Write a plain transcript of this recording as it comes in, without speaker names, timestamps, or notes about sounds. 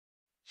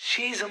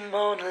She's a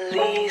Mona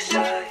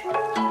Lisa.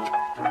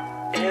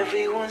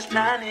 Everyone's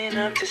lining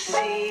up to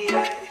see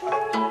her.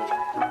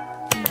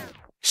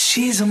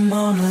 She's a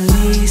Mona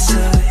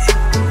Lisa.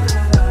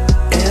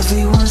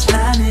 Everyone's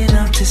lining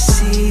up to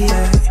see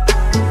her.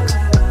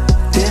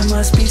 There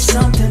must be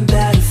something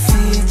about her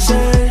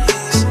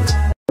features.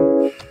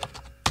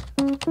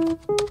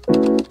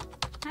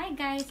 Hi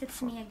guys,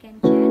 it's me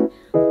again, Chen.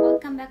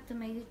 Welcome back to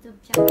my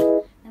YouTube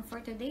channel. And for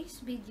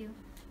today's video,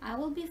 I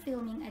will be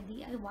filming a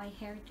DIY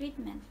hair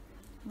treatment.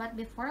 But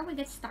before we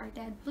get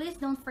started, please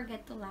don't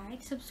forget to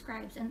like,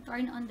 subscribe, and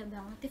turn on the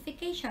bell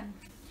notification.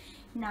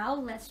 Now,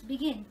 let's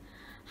begin.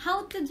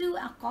 How to do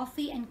a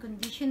coffee and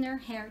conditioner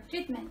hair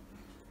treatment.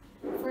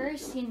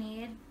 First, you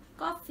need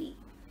coffee,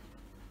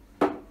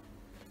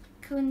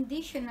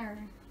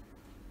 conditioner.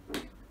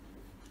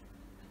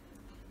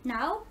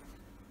 Now,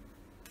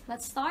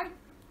 let's start.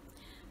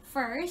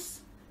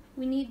 First,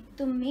 we need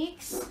to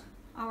mix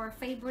our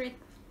favorite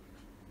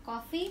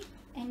coffee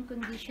and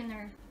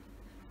conditioner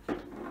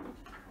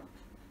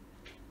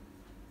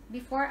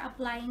before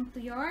applying to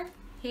your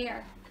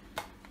hair.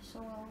 So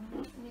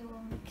we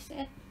will mix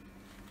it.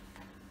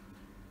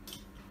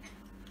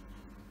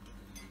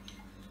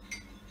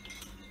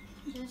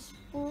 Just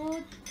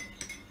put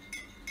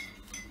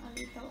a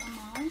little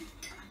amount.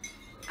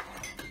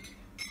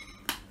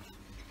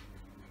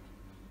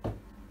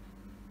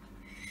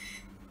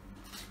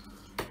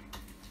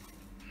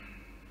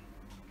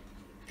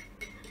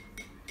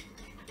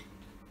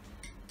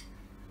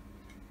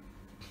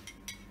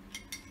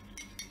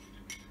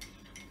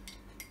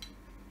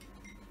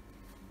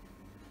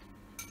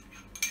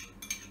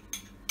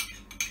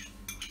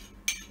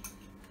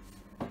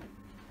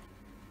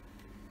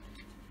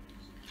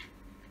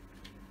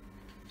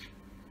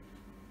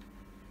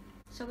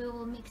 So we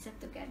will mix it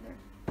together.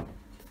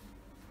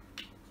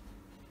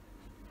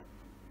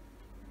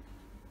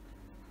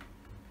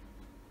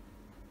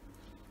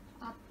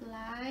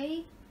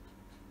 Apply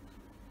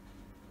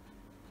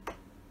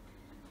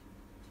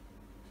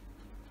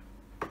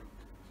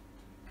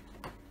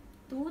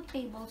 2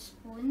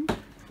 tablespoons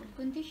of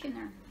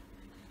conditioner.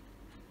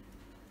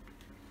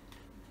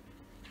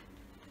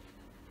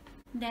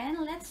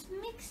 Then let's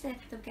mix it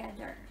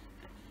together.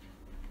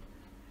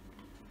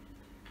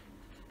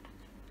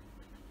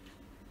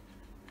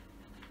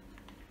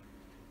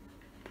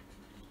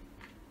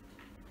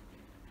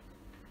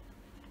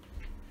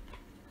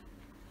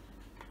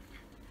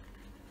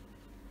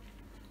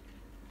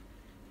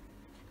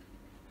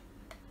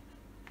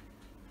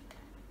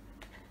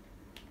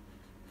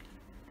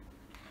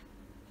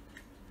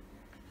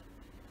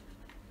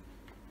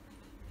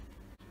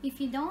 If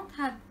you don't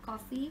have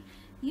coffee,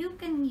 you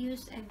can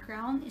use a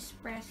ground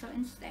espresso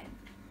instead.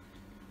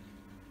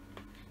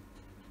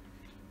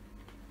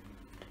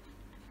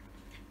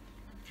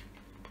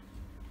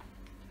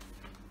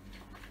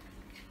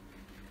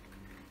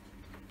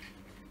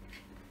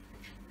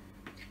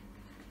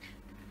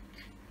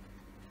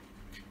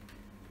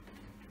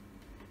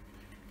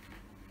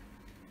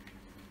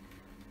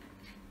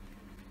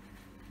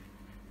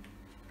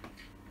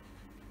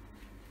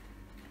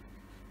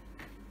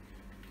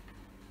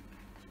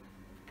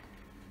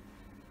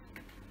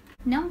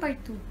 Number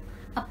 2,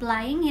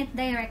 applying it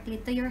directly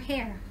to your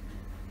hair.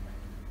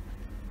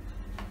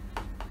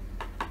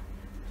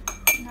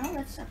 Now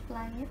let's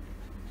apply it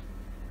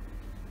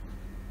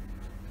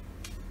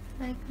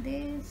like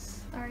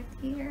this. Start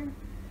here.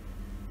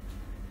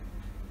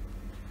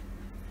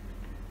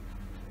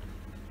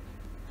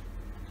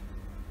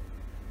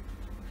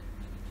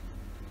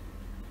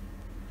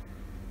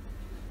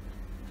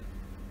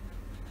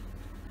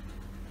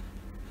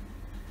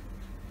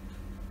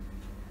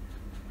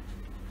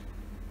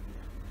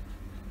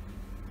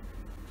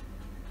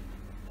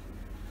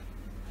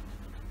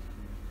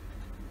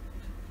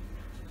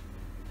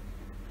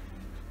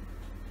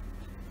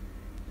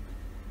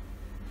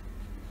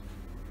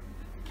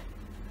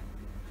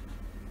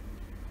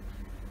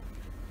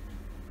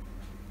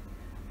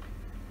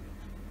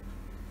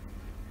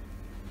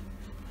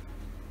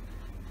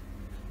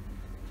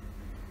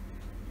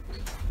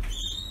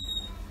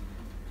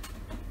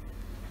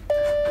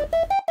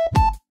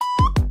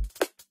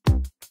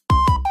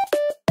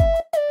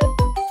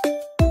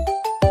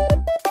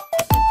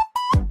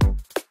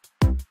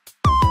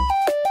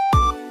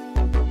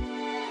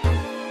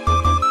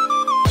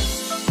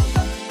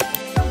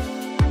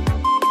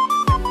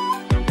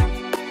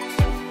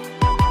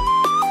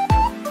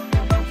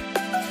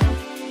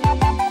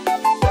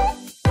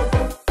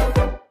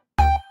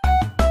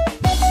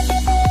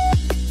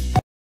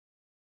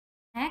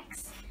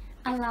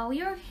 Allow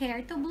your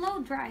hair to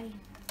blow dry.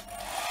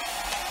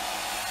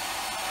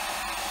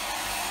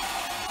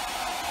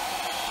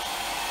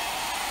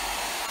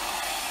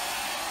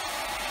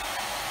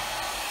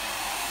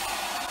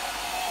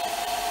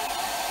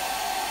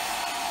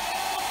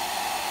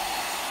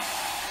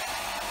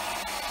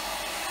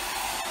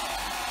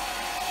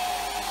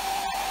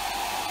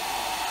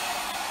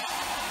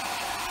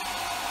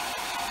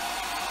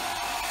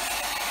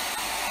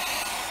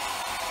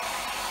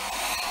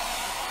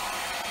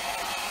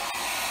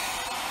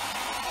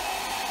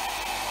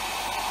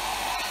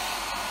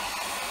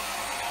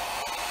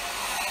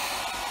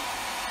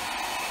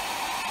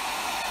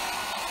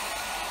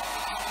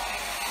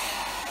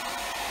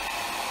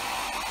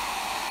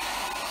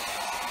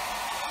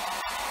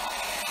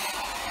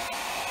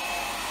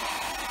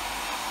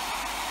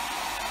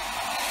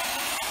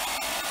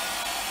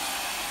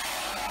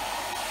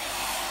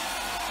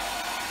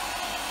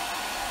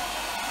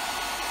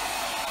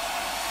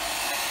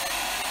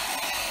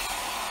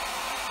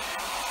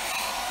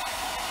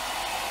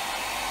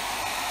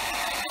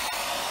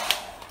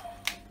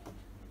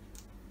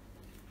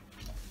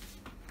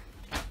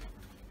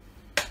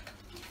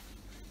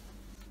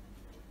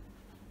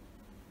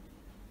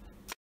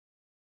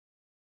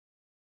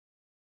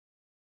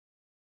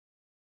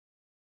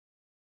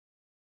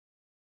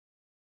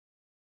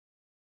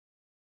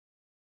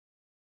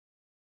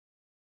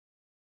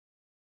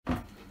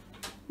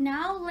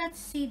 Now let's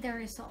see the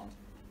result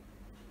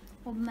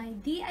of my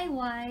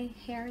DIY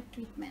hair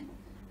treatment.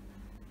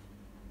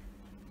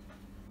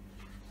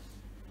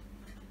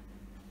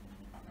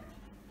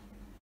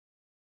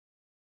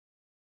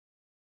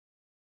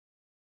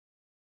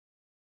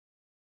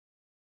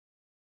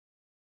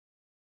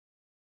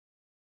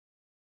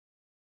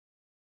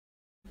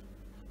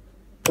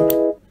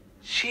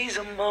 She's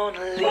a Mona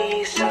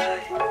Lisa.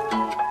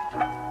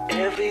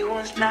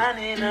 Everyone's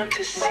lining up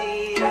to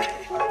see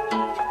her.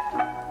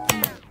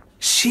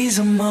 She's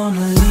a Mona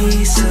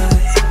Lisa.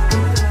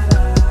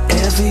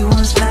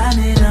 Everyone's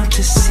lining up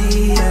to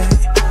see her.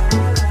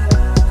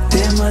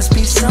 There must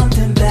be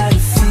something about her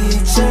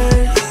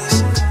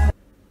features.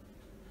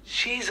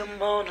 She's a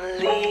Mona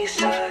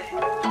Lisa.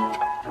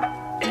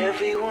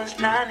 Everyone's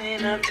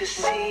lining up to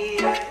see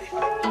her.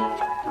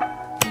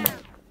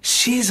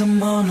 She's a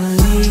Mona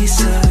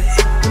Lisa.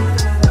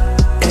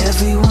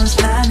 Everyone's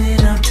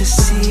lining up to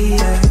see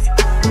her.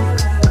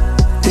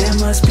 There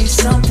must be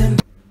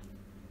something.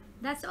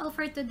 That's all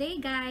for today,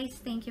 guys.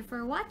 Thank you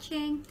for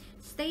watching.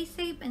 Stay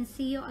safe and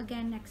see you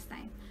again next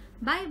time.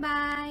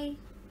 Bye-bye!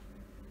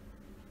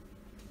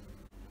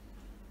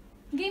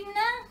 Game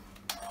na!